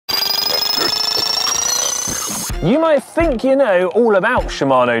You might think you know all about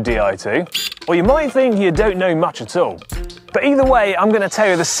Shimano Di2, or you might think you don't know much at all. But either way, I'm going to tell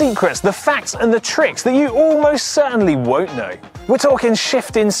you the secrets, the facts and the tricks that you almost certainly won't know. We're talking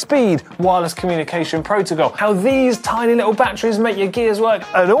shifting speed, wireless communication protocol, how these tiny little batteries make your gears work,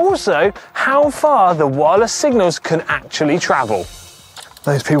 and also how far the wireless signals can actually travel.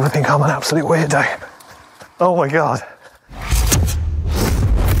 Those people think I'm an absolute weirdo. Oh my God.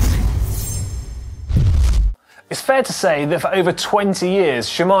 It's fair to say that for over 20 years,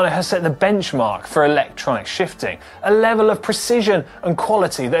 Shimano has set the benchmark for electronic shifting, a level of precision and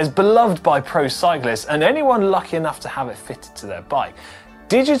quality that is beloved by pro cyclists and anyone lucky enough to have it fitted to their bike.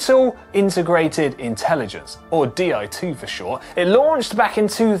 Digital Integrated Intelligence, or Di2 for short. It launched back in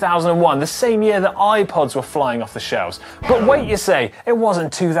 2001, the same year that iPods were flying off the shelves. But wait, you say, it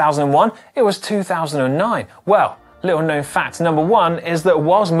wasn't 2001, it was 2009. Well, little known fact number one is that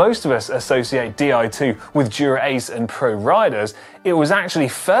whilst most of us associate Di2 with Dura-Ace and pro riders, it was actually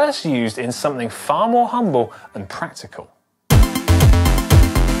first used in something far more humble and practical.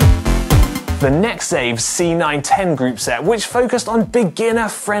 The Nexave C910 group set, which focused on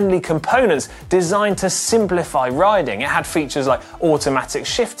beginner-friendly components designed to simplify riding. It had features like automatic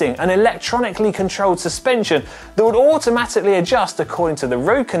shifting and electronically controlled suspension that would automatically adjust according to the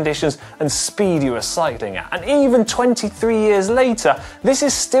road conditions and speed you were cycling at. And even 23 years later, this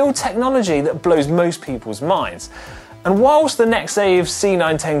is still technology that blows most people's minds. And whilst the Nexave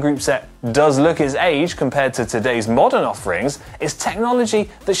C910 group set does look its age compared to today's modern offerings, it's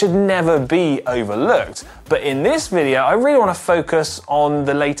technology that should never be overlooked. But in this video, I really want to focus on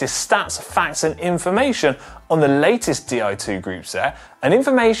the latest stats, facts and information on the latest Di2 group set, and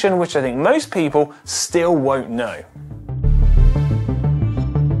information which I think most people still won't know.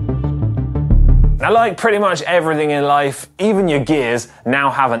 Now, like pretty much everything in life, even your gears now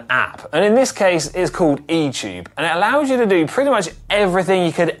have an app. And in this case, it's called E-tube. And it allows you to do pretty much everything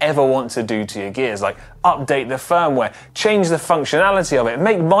you could ever want to do to your gears, like update the firmware, change the functionality of it,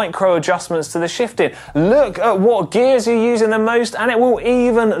 make micro adjustments to the shifting, look at what gears you're using the most, and it will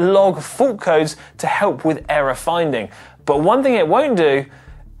even log fault codes to help with error finding. But one thing it won't do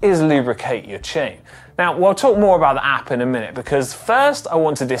is lubricate your chain. Now, we'll talk more about the app in a minute, because first I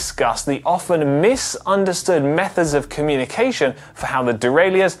want to discuss the often misunderstood methods of communication for how the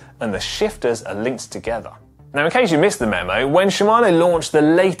derailleurs and the shifters are linked together. Now, in case you missed the memo, when Shimano launched the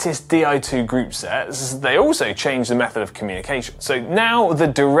latest Di2 group sets, they also changed the method of communication. So now the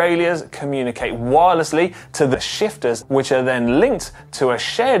derailleurs communicate wirelessly to the shifters, which are then linked to a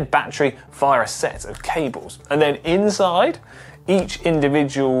shared battery via a set of cables. And then inside each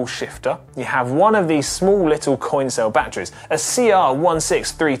individual shifter, you have one of these small little coin cell batteries, a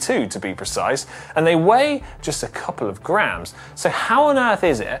CR1632 to be precise, and they weigh just a couple of grams. So how on earth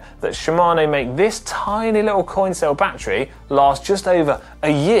is it that Shimano make this tiny little coin cell battery last just over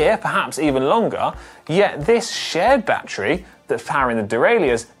a year, perhaps even longer, yet this shared battery that's powering the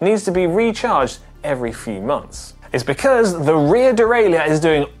derailleurs needs to be recharged every few months? It's because the rear derailleur is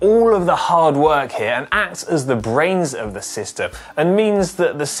doing all of the hard work here and acts as the brains of the system, and means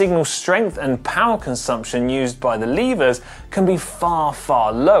that the signal strength and power consumption used by the levers can be far,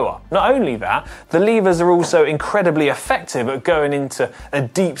 far lower. Not only that, the levers are also incredibly effective at going into a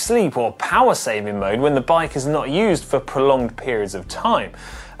deep sleep or power saving mode when the bike is not used for prolonged periods of time.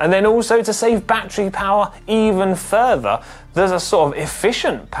 And then also to save battery power even further, there's a sort of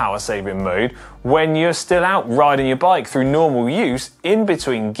efficient power saving mode when you're still out riding your bike through normal use in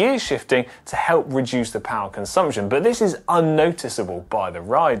between gear shifting to help reduce the power consumption. But this is unnoticeable by the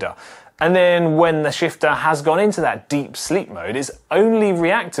rider. And then when the shifter has gone into that deep sleep mode, it's only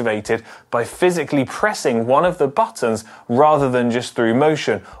reactivated by physically pressing one of the buttons rather than just through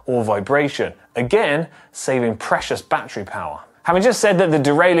motion or vibration. Again, saving precious battery power. Having just said that the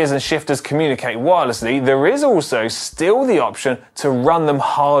derailleurs and shifters communicate wirelessly, there is also still the option to run them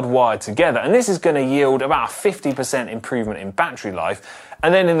hardwired together, and this is going to yield about a 50% improvement in battery life.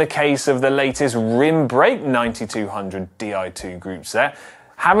 And then in the case of the latest rim brake 9200 Di2 group set,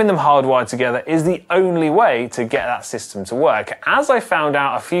 having them hardwired together is the only way to get that system to work, as I found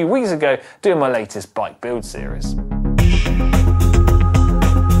out a few weeks ago doing my latest bike build series.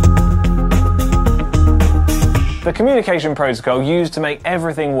 The communication protocol used to make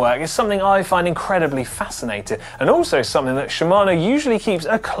everything work is something I find incredibly fascinating, and also something that Shimano usually keeps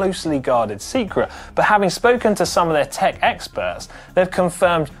a closely guarded secret. But having spoken to some of their tech experts, they've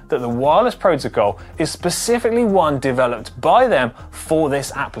confirmed that the wireless protocol is specifically one developed by them for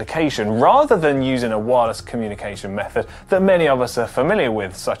this application, rather than using a wireless communication method that many of us are familiar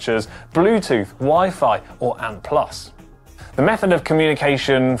with, such as Bluetooth, Wi-Fi or ANT+. The method of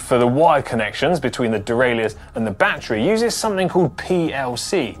communication for the wire connections between the derailleurs and the battery uses something called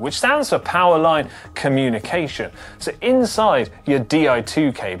PLC, which stands for Power Line Communication. So inside your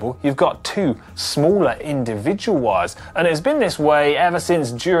Di2 cable, you've got two smaller individual wires, and it's been this way ever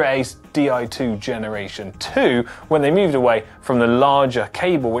since Dura-Ace Di2 Generation 2, when they moved away from the larger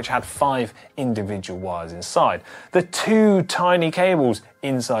cable which had 5 individual wires inside. The two tiny cables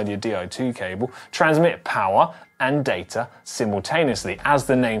inside your Di2 cable transmit power and data simultaneously, as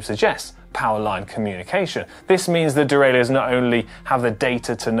the name suggests. Power line communication. This means the derailleurs not only have the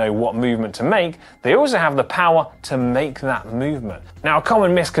data to know what movement to make, they also have the power to make that movement. Now, a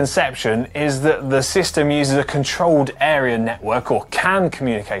common misconception is that the system uses a controlled area network or CAN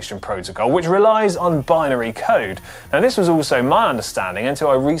communication protocol, which relies on binary code. Now, this was also my understanding until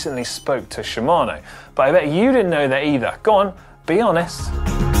I recently spoke to Shimano, but I bet you didn't know that either. Go on, be honest.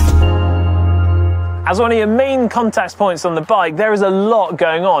 As one of your main contact points on the bike, there is a lot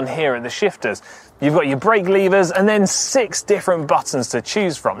going on here at the shifters. You've got your brake levers and then 6 different buttons to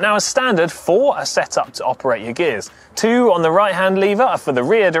choose from. Now, as standard, 4 are set up to operate your gears. 2 on the right-hand lever are for the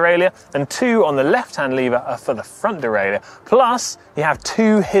rear derailleur, and 2 on the left-hand lever are for the front derailleur. Plus, you have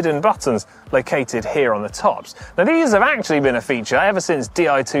 2 hidden buttons located here on the tops. Now, these have actually been a feature ever since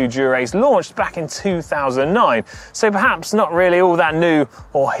Di2 Dura-Ace launched back in 2009, so perhaps not really all that new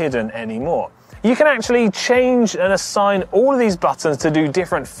or hidden anymore. You can actually change and assign all of these buttons to do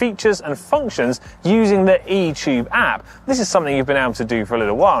different features and functions using the E-tube app. This is something you've been able to do for a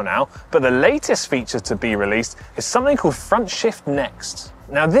little while now, but the latest feature to be released is something called Front Shift Next.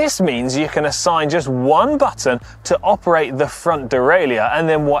 Now, this means you can assign just one button to operate the front derailleur, and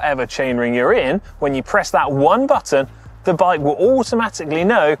then whatever chainring you're in, when you press that one button, the bike will automatically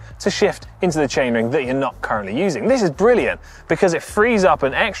know to shift into the chainring that you're not currently using. This is brilliant because it frees up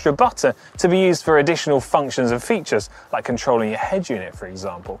an extra button to be used for additional functions and features, like controlling your head unit, for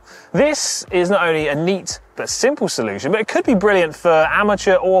example. This is not only a neat but simple solution, but it could be brilliant for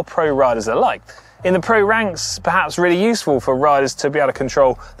amateur or pro riders alike. In the pro ranks, perhaps really useful for riders to be able to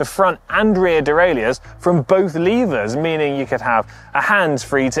control the front and rear derailleurs from both levers, meaning you could have a hand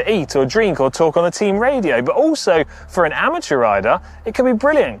free to eat or drink or talk on the team radio. But also for an amateur rider, it can be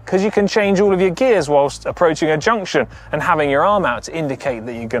brilliant because you can change all of your gears whilst approaching a junction and having your arm out to indicate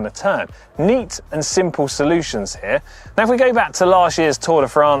that you're going to turn. Neat and simple solutions here. Now, if we go back to last year's Tour de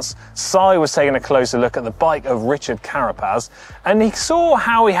France, Si was taking a closer look at the bike of Richard Carapaz, and he saw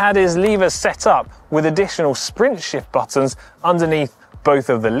how he had his levers set up with additional sprint shift buttons underneath both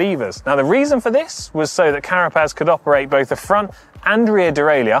of the levers. Now, the reason for this was so that Carapaz could operate both the front and rear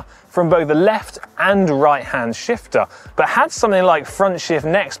derailleur from both the left and right hand shifter. But had something like Front Shift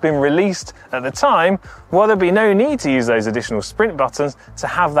Next been released at the time, well, there'd be no need to use those additional sprint buttons to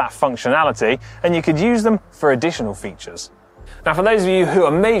have that functionality, and you could use them for additional features. Now, for those of you who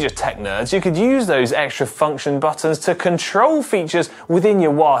are major tech nerds, you could use those extra function buttons to control features within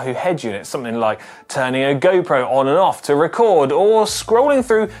your Wahoo head unit, something like turning a GoPro on and off to record, or scrolling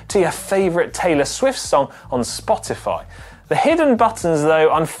through to your favourite Taylor Swift song on Spotify. The hidden buttons,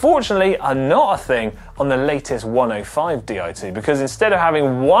 though, unfortunately are not a thing on the latest 105 Di2, because instead of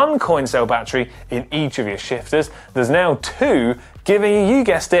having one coin cell battery in each of your shifters, there's now 2, giving you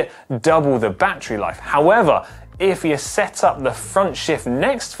guessed it, double the battery life. However, if you set up the Front Shift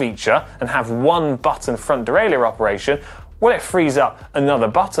Next feature and have one button front derailleur operation, well, it frees up another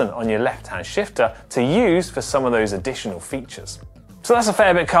button on your left-hand shifter to use for some of those additional features. So that's a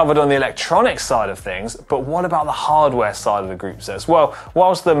fair bit covered on the electronic side of things, but what about the hardware side of the Groupsets? Well,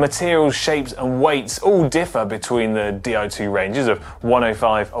 whilst the materials, shapes and weights all differ between the Di2 ranges of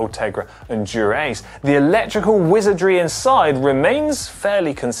 105, Ultegra and Dura-Ace, the electrical wizardry inside remains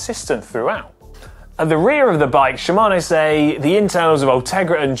fairly consistent throughout. At the rear of the bike, Shimano say the internals of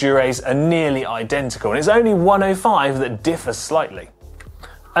Ultegra and Dura-Ace are nearly identical, and it's only 105 that differs slightly.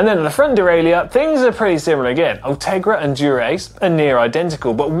 And then at the front derailleur, things are pretty similar again. Ultegra and Dura-Ace are near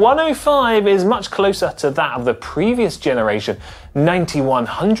identical, but 105 is much closer to that of the previous generation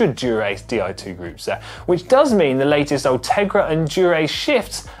 9100 Dura-Ace Di2 Groupset, which does mean the latest Ultegra and Dura-Ace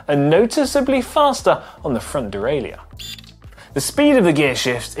shifts are noticeably faster on the front derailleur. The speed of the gear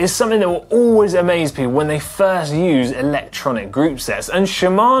shift is something that will always amaze people when they first use electronic Groupsets, and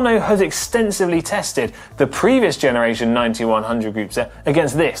Shimano has extensively tested the previous generation 9100 Groupset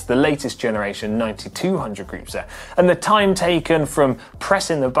against this, the latest generation 9200 Groupset, and the time taken from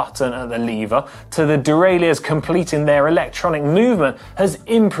pressing the button at the lever to the derailleurs completing their electronic movement has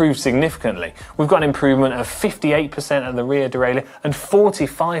improved significantly. We've got an improvement of 58% at the rear derailleur and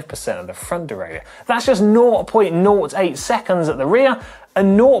 45% at the front derailleur. That's just 0.08 seconds at the rear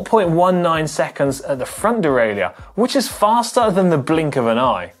and 0.19 seconds at the front derailleur, which is faster than the blink of an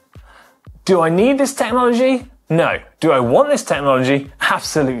eye. Do I need this technology? No. Do I want this technology?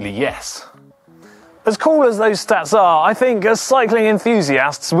 Absolutely yes. As cool as those stats are, I think as cycling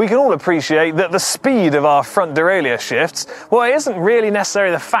enthusiasts we can all appreciate that the speed of our front derailleur shifts, well, it isn't really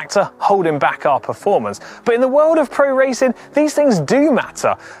necessarily the factor holding back our performance. But in the world of pro racing, these things do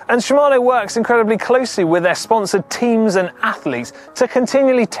matter, and Shimano works incredibly closely with their sponsored teams and athletes to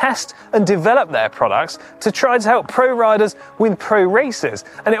continually test and develop their products to try to help pro riders win pro races.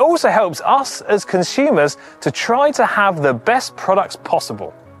 And it also helps us as consumers to try to have the best products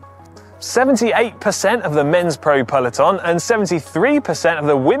possible. 78% of the men's pro peloton and 73% of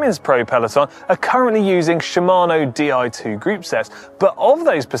the women's pro peloton are currently using Shimano Di2 group sets, but of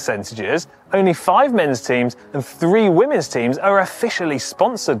those percentages, only 5 men's teams and 3 women's teams are officially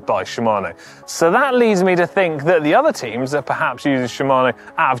sponsored by Shimano. So that leads me to think that the other teams are perhaps using Shimano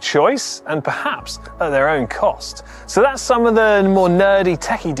out of choice and perhaps at their own cost. So that's some of the more nerdy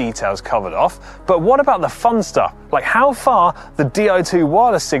techie details covered off, but what about the fun stuff, like how far the Di2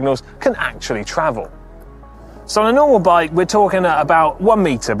 wireless signals can actually travel? So on a normal bike, we're talking about 1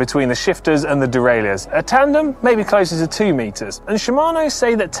 meter between the shifters and the derailleurs. A tandem, maybe closer to 2 meters. And Shimano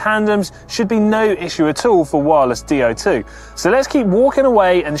say that tandems should be no issue at all for wireless Di2. So let's keep walking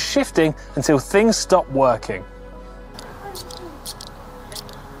away and shifting until things stop working.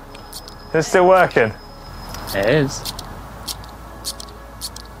 It's still working? It is.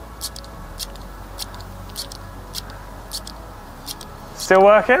 Still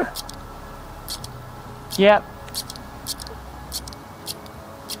working? Yep.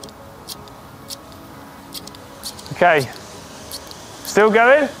 Okay. Still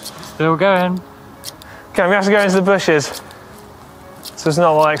going? Still going. Okay, we have to go into the bushes. So it's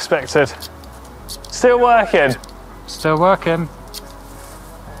not what I expected. Still working? Still working.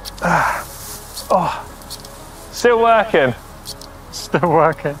 Oh. Still working? Still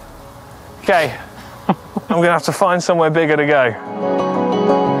working. Okay. I'm going to have to find somewhere bigger to go.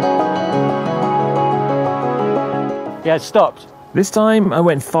 Yeah, it stopped. This time I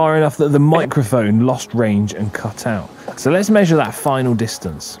went far enough that the microphone lost range and cut out. So let's measure that final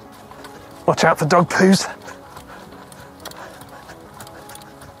distance. Watch out for dog poos.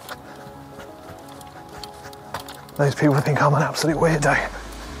 Those people think I'm an absolute weirdo.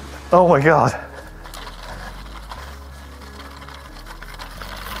 Oh my God.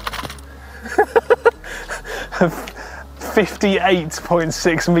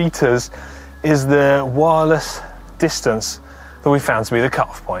 $58.6 meters is the wireless distance that we found to be the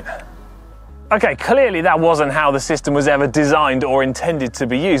cutoff point. Okay, clearly that wasn't how the system was ever designed or intended to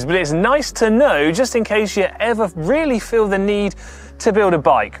be used, but it's nice to know just in case you ever really feel the need to build a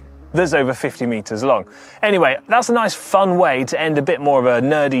bike that's over 50 meters long. Anyway, that's a nice fun way to end a bit more of a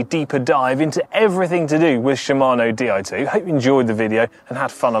nerdy, deeper dive into everything to do with Shimano Di2. Hope you enjoyed the video and had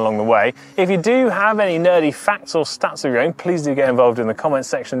fun along the way. If you do have any nerdy facts or stats of your own, please do get involved in the comments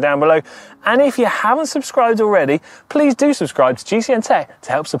section down below. And if you haven't subscribed already, please do subscribe to GCNTech to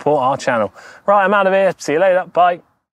help support our channel. Right, I'm out of here. See you later. Bye.